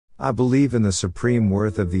I believe in the supreme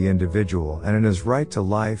worth of the individual and in his right to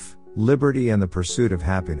life, liberty and the pursuit of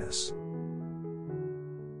happiness.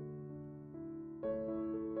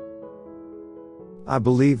 I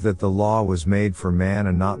believe that the law was made for man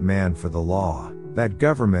and not man for the law, that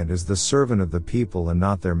government is the servant of the people and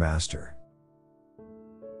not their master.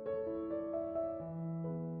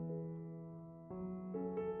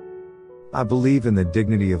 I believe in the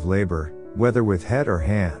dignity of labor, whether with head or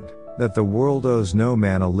hand, that the world owes no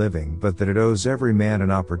man a living but that it owes every man an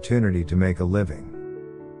opportunity to make a living.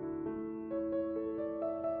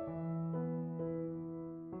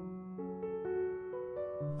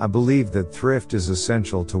 I believe that thrift is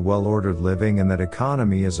essential to well-ordered living and that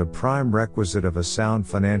economy is a prime requisite of a sound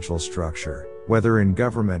financial structure, whether in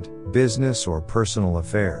government, business or personal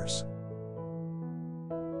affairs.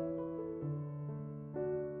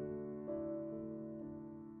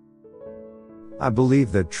 I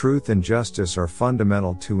believe that truth and justice are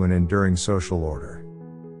fundamental to an enduring social order.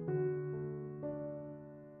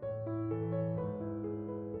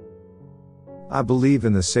 I believe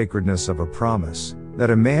in the sacredness of a promise, that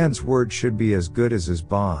a man's word should be as good as his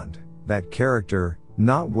bond, that character,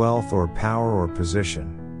 not wealth or power or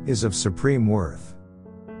position, is of supreme worth.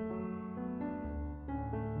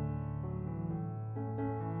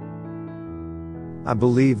 I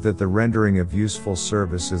believe that the rendering of useful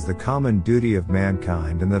service is the common duty of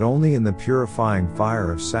mankind and that only in the purifying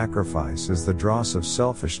fire of sacrifice is the dross of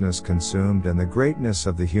selfishness consumed and the greatness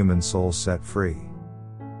of the human soul set free.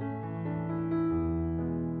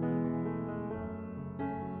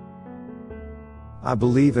 I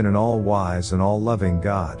believe in an all-wise and all-loving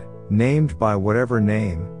God, named by whatever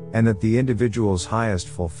name, and that the individual's highest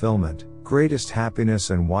fulfillment, greatest happiness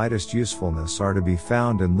and widest usefulness are to be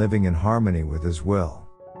found in living in harmony with His will.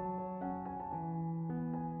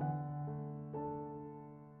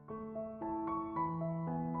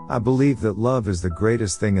 I believe that love is the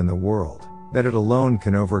greatest thing in the world, that it alone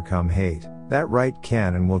can overcome hate, that right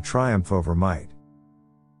can and will triumph over might.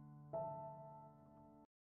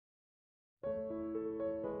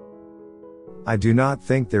 I do not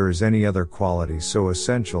think there is any other quality so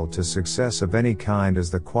essential to success of any kind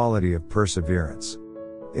as the quality of perseverance.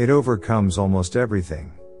 It overcomes almost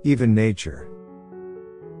everything, even nature.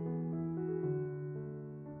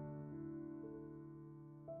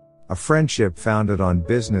 A friendship founded on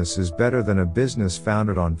business is better than a business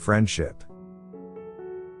founded on friendship.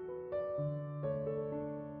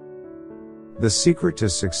 The secret to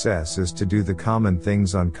success is to do the common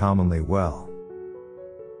things uncommonly well.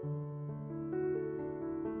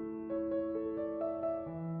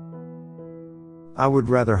 I would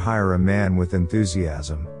rather hire a man with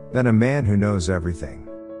enthusiasm than a man who knows everything.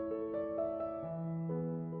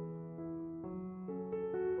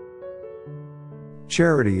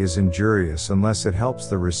 Charity is injurious unless it helps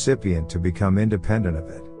the recipient to become independent of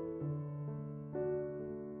it.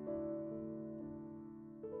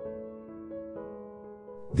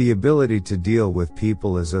 The ability to deal with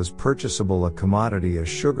people is as purchasable a commodity as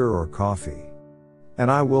sugar or coffee.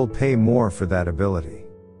 And I will pay more for that ability.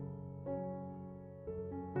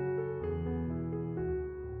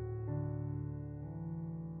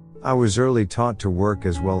 I was early taught to work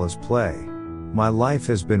as well as play. My life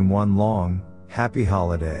has been one long, happy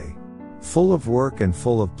holiday. Full of work and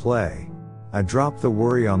full of play. I dropped the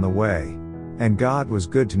worry on the way. And God was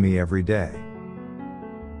good to me every day.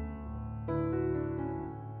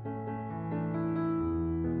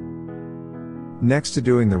 Next to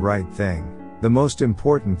doing the right thing, the most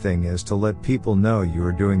important thing is to let people know you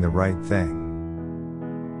are doing the right thing.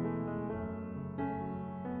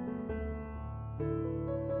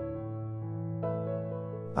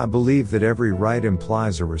 I believe that every right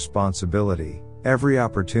implies a responsibility, every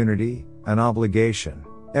opportunity, an obligation,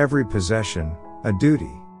 every possession, a duty.